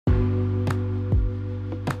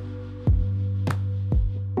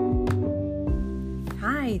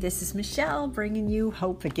Hi, this is Michelle bringing you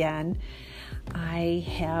hope again. I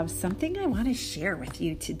have something I want to share with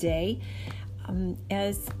you today.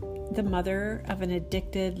 As the mother of an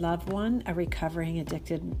addicted loved one, a recovering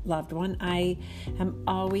addicted loved one, I am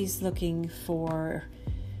always looking for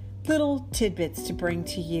little tidbits to bring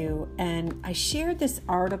to you. And I shared this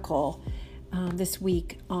article this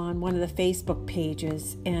week on one of the Facebook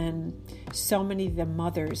pages, and so many of the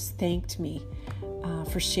mothers thanked me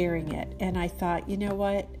for sharing it. And I thought, you know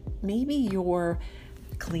what, maybe you're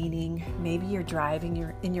cleaning, maybe you're driving,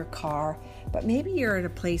 you're in your car, but maybe you're at a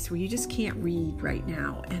place where you just can't read right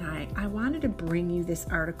now. And I wanted to bring you this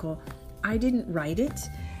article. I didn't write it.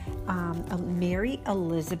 Mary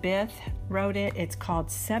Elizabeth wrote it. It's called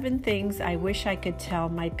 7 Things I Wish I Could Tell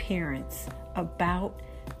My Parents About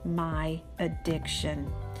My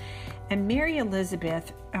Addiction. And Mary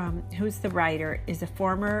Elizabeth, who's the writer, is a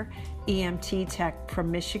former EMT tech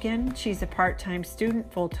from Michigan. She's a part-time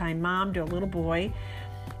student, full-time mom to a little boy,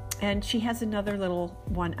 and she has another little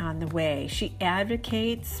one on the way. She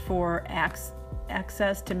advocates for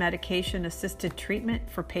access to medication-assisted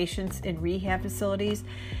treatment for patients in rehab facilities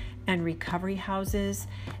and recovery houses.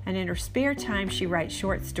 And in her spare time, she writes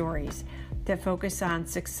short stories that focus on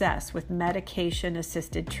success with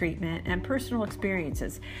medication-assisted treatment and personal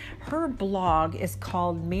experiences. Her blog is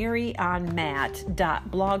called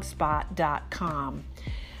maryonmat.blogspot.com.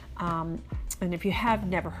 And if you have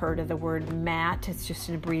never heard of the word MAT, it's just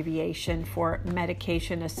an abbreviation for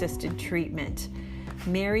medication-assisted treatment.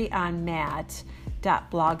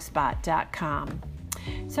 maryonmat.blogspot.com.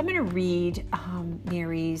 So I'm going to read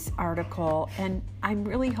Mary's article, and I'm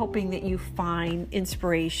really hoping that you find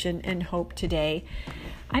inspiration and hope today.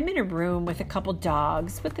 I'm in a room with a couple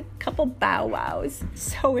dogs, with a couple bow wows.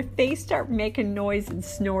 So if they start making noise and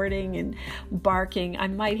snorting and barking, I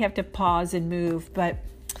might have to pause and move. But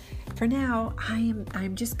for now,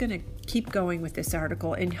 I'm just going to keep going with this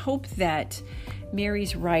article and hope that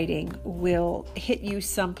Mary's writing will hit you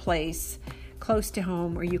someplace close to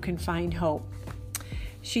home where you can find hope.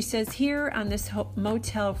 She says, here on this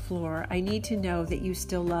motel floor, I need to know that you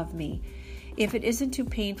still love me. If it isn't too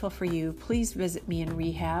painful for you, please visit me in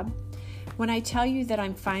rehab. When I tell you that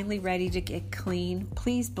I'm finally ready to get clean,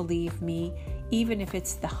 please believe me, even if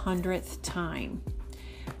it's the 100th time.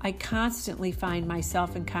 I constantly find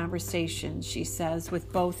myself in conversations, she says,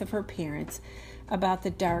 with both of her parents about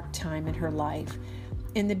the dark time in her life.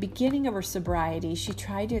 In the beginning of her sobriety, she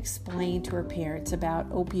tried to explain to her parents about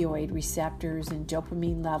opioid receptors and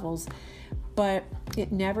dopamine levels, but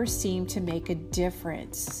it never seemed to make a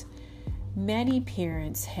difference. Many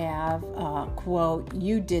parents have a, quote,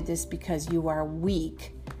 you did this because you are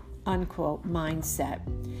weak, unquote, mindset.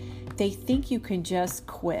 They think you can just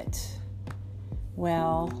quit.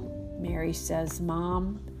 Well, Mary says,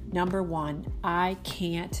 Mom, number 1, I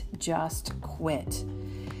can't just quit.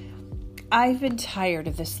 I've been tired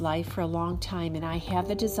of this life for a long time, and I have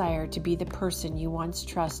the desire to be the person you once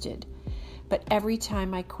trusted. But every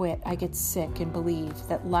time I quit, I get sick and believe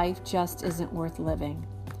that life just isn't worth living.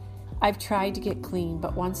 I've tried to get clean,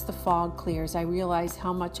 but once the fog clears, I realize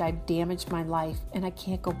how much I've damaged my life, and I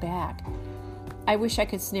can't go back. I wish I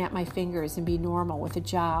could snap my fingers and be normal with a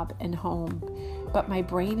job and home, but my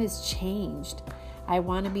brain has changed. I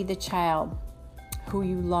want to be the child who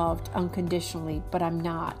you loved unconditionally, but I'm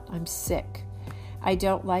not. I'm sick. I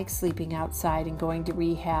don't like sleeping outside and going to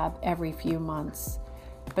rehab every few months.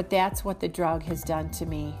 But that's what the drug has done to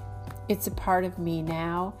me. It's a part of me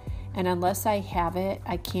now, and unless I have it,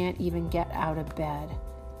 I can't even get out of bed.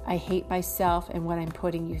 I hate myself and what I'm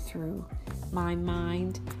putting you through. My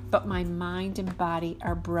mind and body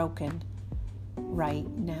are broken right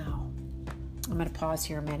now. I'm going to pause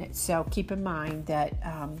here a minute. So keep in mind that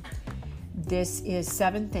this is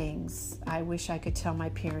 7 things I wish I could tell my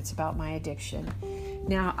parents about my addiction.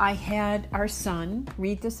 Now, I had our son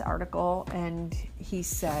read this article, and he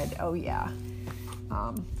said, oh yeah,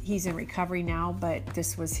 he's in recovery now, but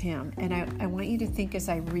this was him. And I want you to think as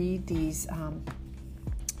I read these,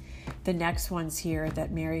 the next ones here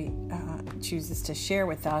that Mary chooses to share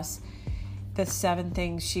with us, the 7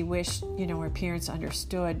 things she wished, her parents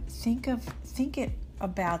understood. Think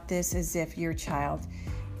about this as if your child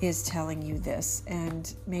is telling you this,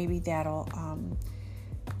 and maybe that'll,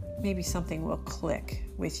 maybe something will click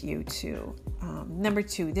with you too. Number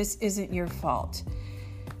 2, this isn't your fault.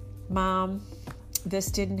 Mom, this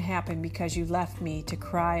didn't happen because you left me to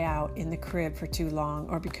cry out in the crib for too long,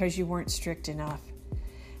 or because you weren't strict enough.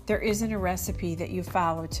 There isn't a recipe that you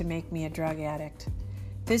followed to make me a drug addict.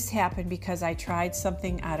 This happened because I tried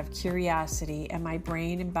something out of curiosity, and my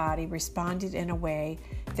brain and body responded in a way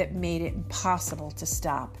that made it impossible to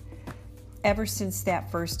stop. Ever since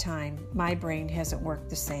that first time, my brain hasn't worked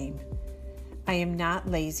the same. I am not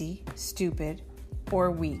lazy, stupid, or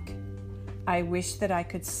weak. I wish that I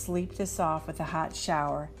could sleep this off with a hot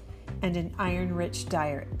shower and an iron-rich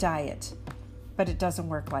diet, but it doesn't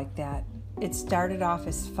work like that. It started off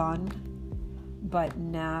as fun, but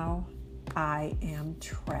now I am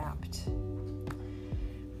trapped.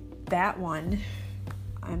 That one,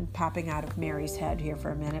 I'm popping out of Mary's head here for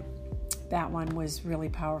a minute. That one was really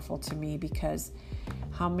powerful to me because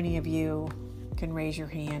how many of you can raise your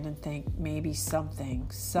hand and think maybe something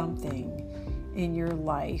in your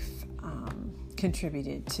life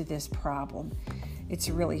contributed to this problem? It's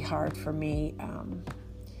really hard for me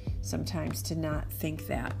sometimes to not think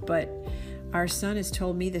that, but our son has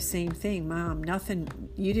told me the same thing. Mom,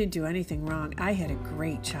 you didn't do anything wrong. I had a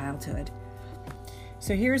great childhood.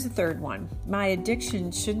 So here's the third one. My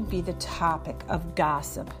addiction shouldn't be the topic of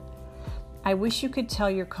gossip. I wish you could tell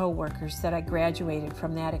your coworkers that I graduated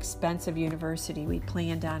from that expensive university we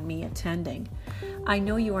planned on me attending. I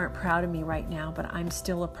know you aren't proud of me right now, but I'm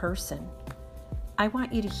still a person. I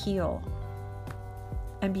want you to heal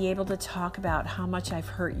and be able to talk about how much I've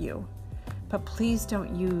hurt you. But please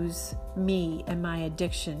don't use me and my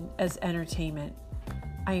addiction as entertainment.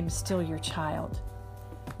 I am still your child.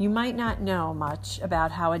 You might not know much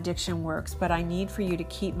about how addiction works, but I need for you to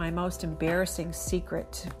keep my most embarrassing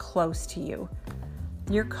secret close to you.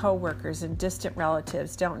 Your coworkers and distant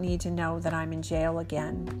relatives don't need to know that I'm in jail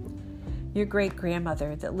again. Your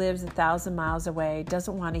great-grandmother that lives 1,000 miles away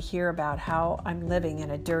doesn't want to hear about how I'm living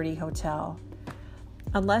in a dirty hotel.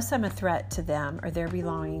 Unless I'm a threat to them or their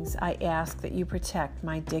belongings, I ask that you protect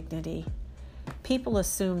my dignity. People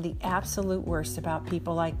assume the absolute worst about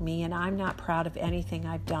people like me, and I'm not proud of anything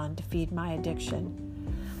I've done to feed my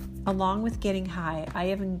addiction. Along with getting high, I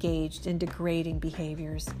have engaged in degrading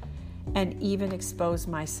behaviors and even exposed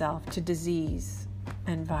myself to disease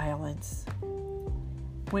and violence.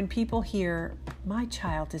 When people hear, my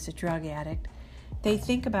child is a drug addict, they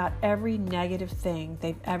think about every negative thing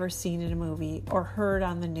they've ever seen in a movie or heard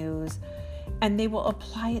on the news, and they will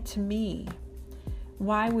apply it to me.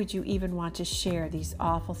 Why would you even want to share these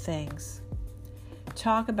awful things?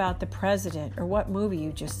 Talk about the president or what movie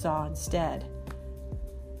you just saw instead.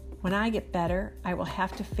 When I get better, I will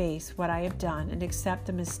have to face what I have done and accept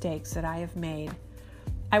the mistakes that I have made.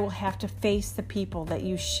 I will have to face the people that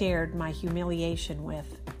you shared my humiliation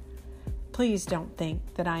with. Please don't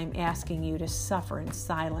think that I am asking you to suffer in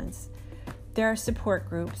silence. There are support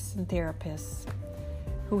groups and therapists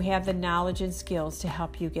who have the knowledge and skills to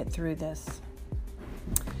help you get through this.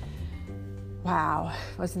 Wow,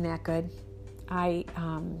 wasn't that good?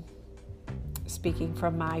 Speaking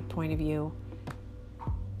from my point of view,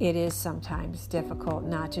 it is sometimes difficult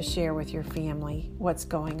not to share with your family what's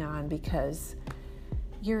going on because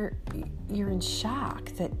you're in shock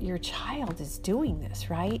that your child is doing this,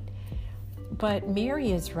 right? But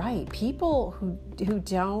Mary is right. People who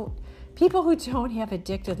don't have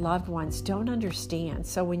addicted loved ones don't understand.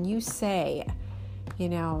 So when you say,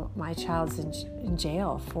 my child's in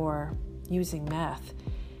jail for using meth,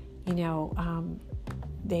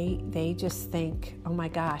 they just think, oh my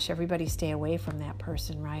gosh, everybody stay away from that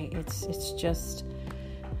person, right? It's just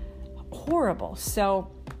horrible.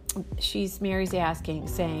 So Mary's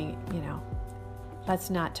saying, let's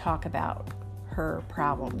not talk about her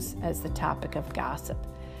problems as the topic of gossip.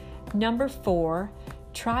 Number 4,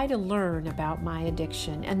 try to learn about my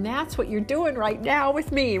addiction. And that's what you're doing right now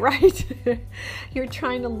with me, right? You're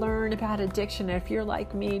trying to learn about addiction. If you're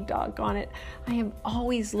like me, doggone it, I am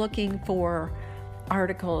always looking for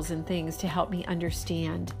articles and things to help me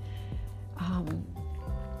understand.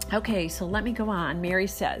 Okay, so let me go on. Mary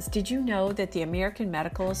says, did you know that the American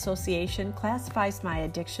Medical Association classifies my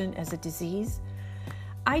addiction as a disease?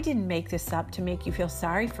 I didn't make this up to make you feel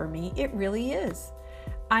sorry for me. It really is.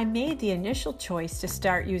 I made the initial choice to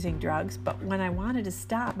start using drugs, but when I wanted to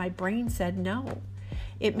stop, my brain said no.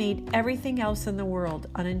 It made everything else in the world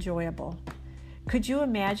unenjoyable. Could you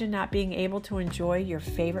imagine not being able to enjoy your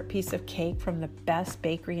favorite piece of cake from the best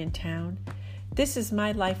bakery in town? This is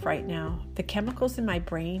my life right now. The chemicals in my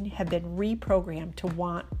brain have been reprogrammed to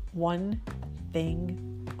want one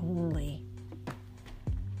thing only.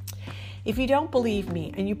 If you don't believe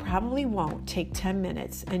me, and you probably won't, take 10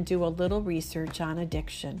 minutes and do a little research on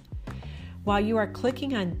addiction. While you are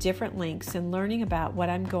clicking on different links and learning about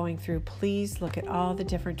what I'm going through, please look at all the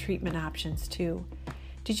different treatment options too.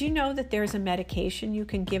 Did you know that there's a medication you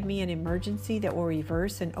can give me in emergency that will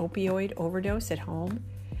reverse an opioid overdose at home?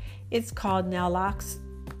 It's called naloxone.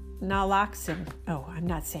 Oh, I'm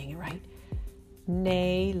not saying it right.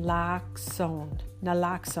 naloxone,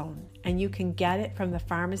 and you can get it from the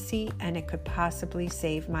pharmacy, and it could possibly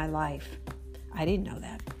save my life. I didn't know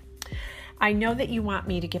that. I know that you want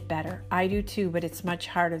me to get better. I do too, but it's much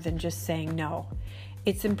harder than just saying no.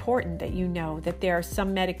 It's important that you know that there are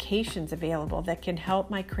some medications available that can help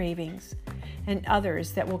my cravings and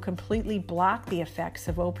others that will completely block the effects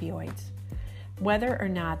of opioids. Whether or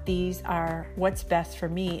not these are what's best for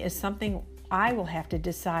me is something I will have to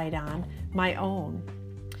decide on my own.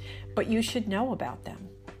 But you should know about them.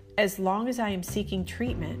 As long as I am seeking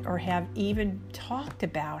treatment or have even talked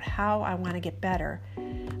about how I want to get better,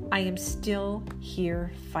 I am still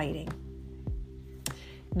here fighting.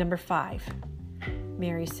 Number 5,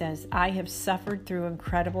 Mary says, I have suffered through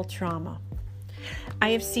incredible trauma. I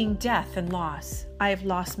have seen death and loss. I have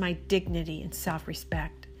lost my dignity and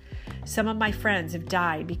self-respect. Some of my friends have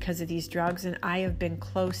died because of these drugs, and I have been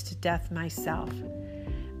close to death myself.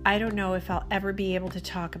 I don't know if I'll ever be able to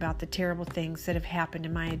talk about the terrible things that have happened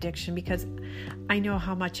in my addiction because I know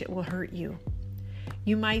how much it will hurt you.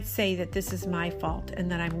 You might say that this is my fault and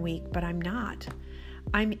that I'm weak, but I'm not.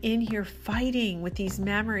 I'm in here fighting with these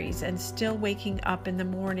memories and still waking up in the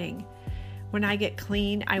morning. When I get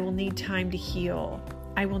clean, I will need time to heal.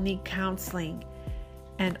 I will need counseling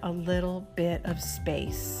and a little bit of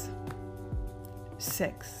space.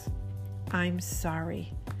 6, I'm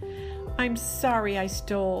sorry. I'm sorry I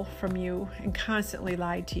stole from you and constantly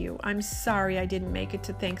lied to you. I'm sorry I didn't make it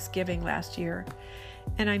to Thanksgiving last year.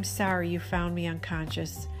 And I'm sorry you found me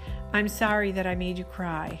unconscious. I'm sorry that I made you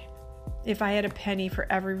cry. If I had a penny for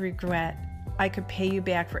every regret, I could pay you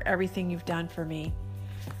back for everything you've done for me.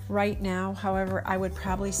 Right now, however, I would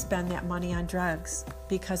probably spend that money on drugs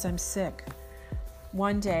because I'm sick.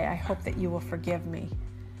 One day, I hope that you will forgive me.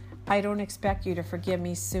 I don't expect you to forgive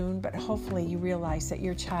me soon, but hopefully you realize that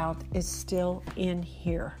your child is still in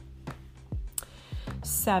here.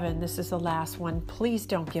 7, this is the last one. Please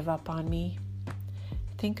don't give up on me.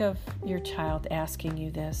 Think of your child asking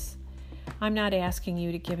you this. I'm not asking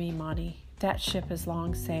you to give me money. That ship has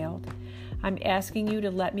long sailed. I'm asking you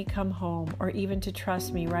to let me come home or even to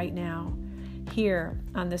trust me right now. Here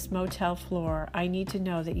on this motel floor, I need to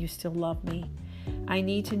know that you still love me. I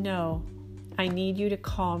need you to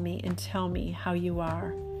call me and tell me how you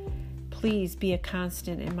are. Please be a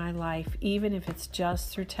constant in my life, even if it's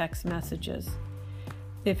just through text messages.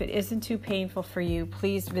 If it isn't too painful for you,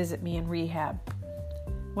 please visit me in rehab.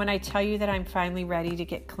 When I tell you that I'm finally ready to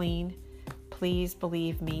get clean, please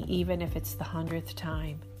believe me, even if it's the 100th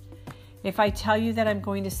time. If I tell you that I'm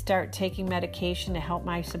going to start taking medication to help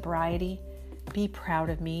my sobriety, be proud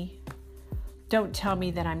of me. Don't tell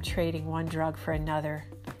me that I'm trading one drug for another,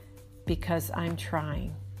 because I'm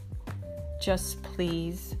trying. Just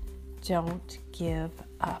please don't give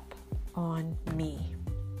up on me.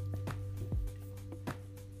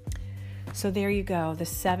 So there you go, the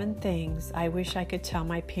 7 things I wish I could tell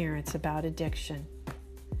my parents about addiction.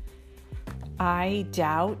 I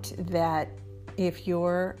doubt that if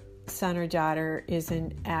your son or daughter is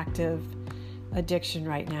in active addiction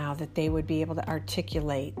right now, that they would be able to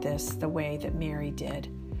articulate this the way that Mary did.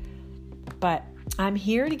 But I'm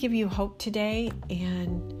here to give you hope today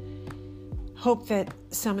and hope that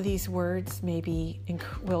some of these words maybe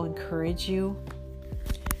will encourage you.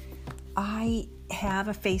 I have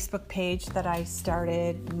a Facebook page that I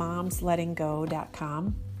started,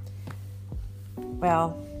 momslettinggo.com.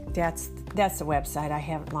 Well, that's the website. I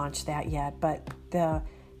haven't launched that yet, but the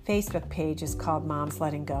Facebook page is called Moms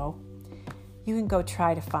Letting Go. You can go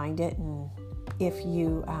try to find it, and if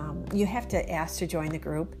you have to ask to join the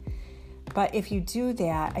group. But if you do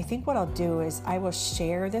that, I think what I'll do is I will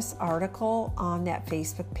share this article on that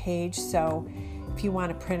Facebook page. So if you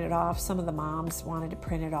want to print it off, some of the moms wanted to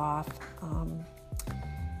print it off.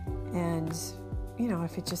 And,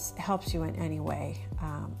 if it just helps you in any way,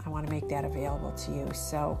 I want to make that available to you.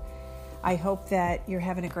 So I hope that you're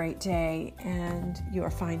having a great day and you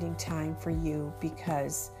are finding time for you,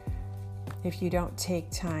 because if you don't take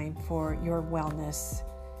time for your wellness,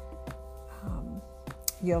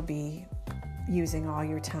 you'll be using all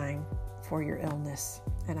your time for your illness.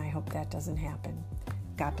 And I hope that doesn't happen.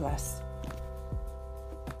 God bless.